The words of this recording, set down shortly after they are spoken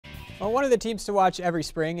Well, one of the teams to watch every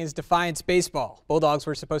spring is Defiance Baseball. Bulldogs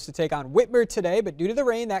were supposed to take on Whitmer today, but due to the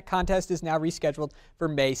rain, that contest is now rescheduled for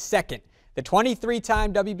May 2nd. The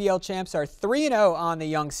 23-time WBL champs are 3-0 on the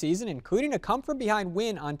young season, including a come-from-behind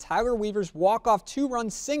win on Tyler Weaver's walk-off two-run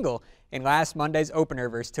single in last Monday's opener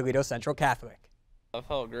versus Toledo Central Catholic. I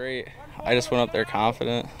felt great. I just went up there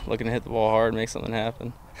confident, looking to hit the ball hard, make something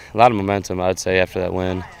happen. A lot of momentum, I'd say, after that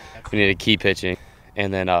win. We needed to keep pitching,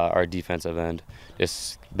 and then our defensive end.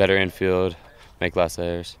 Just better infield, make less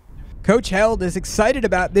errors. Coach Held is excited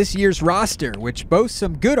about this year's roster, which boasts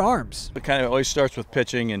some good arms. It kind of always starts with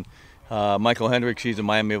pitching, and Michael Hendricks, he's a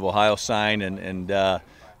Miami of Ohio sign, and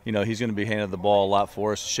you know, he's going to be handing the ball a lot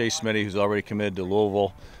for us. Shea Smitty, who's already committed to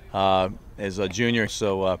Louisville, is a junior,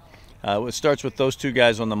 so it starts with those two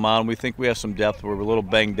guys on the mound. We think we have some depth. We're a little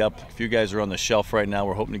banged up. A few guys are on the shelf right now.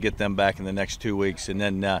 We're hoping to get them back in the next 2 weeks, and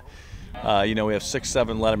then you know, we have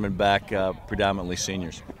 6-7 lettermen back, predominantly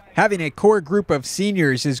seniors. Having a core group of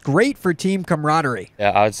seniors is great for team camaraderie. Yeah,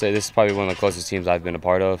 I would say this is probably one of the closest teams I've been a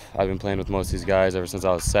part of. I've been playing with most of these guys ever since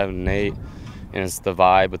I was 7 and 8, and it's the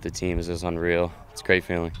vibe with the team is just unreal. It's a great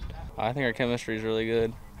feeling. I think our chemistry is really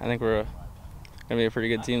good. I think we're going to be a pretty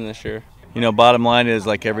good team this year. You know, bottom line is,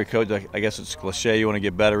 like every coach, I guess it's cliche, you want to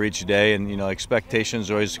get better each day, and you know,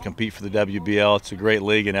 expectations are always to compete for the WBL. It's a great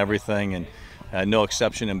league and everything, and no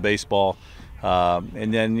exception in baseball.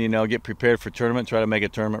 And then, you know, get prepared for tournament, try to make a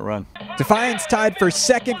tournament run. Defiance tied for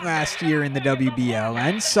second last year in the WBL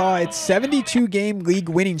and saw its 72-game league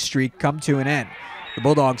winning streak come to an end. The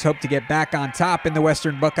Bulldogs hope to get back on top in the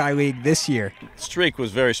Western Buckeye League this year. The streak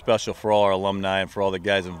was very special for all our alumni and for all the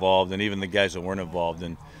guys involved, and even the guys that weren't involved.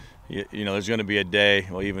 And you know, there's going to be a day,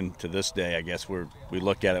 well, even to this day, I guess, where we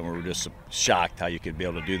look at it and we're just shocked how you could be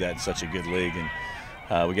able to do that in such a good league.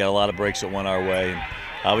 And we got a lot of breaks that went our way. And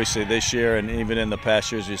obviously this year and even in the past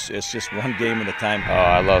years, it's just one game at a time. Oh,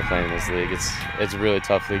 I love playing this league. It's a really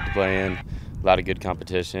tough league to play in, a lot of good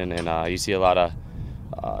competition, and you see a lot of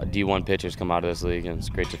D1 pitchers come out of this league, and it's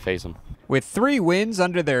great to face them. With 3 wins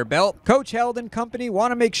under their belt, Coach Held and company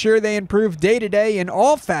want to make sure they improve day to day in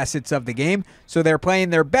all facets of the game, so they're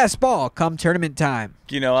playing their best ball come tournament time.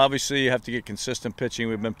 You know, obviously you have to get consistent pitching.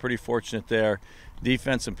 We've been pretty fortunate there.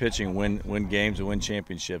 Defense and pitching win games and win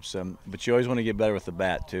championships, but you always want to get better with the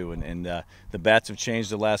bat too. And the bats have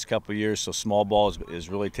changed the last couple of years, so small ball is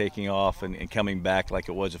really taking off and coming back like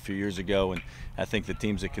it was a few years ago. And I think the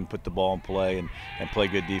teams that can put the ball in play and play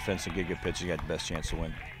good defense and get good pitching got the best chance to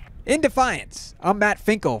win. In Defiance, I'm Matt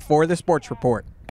Finkel for the Sports Report.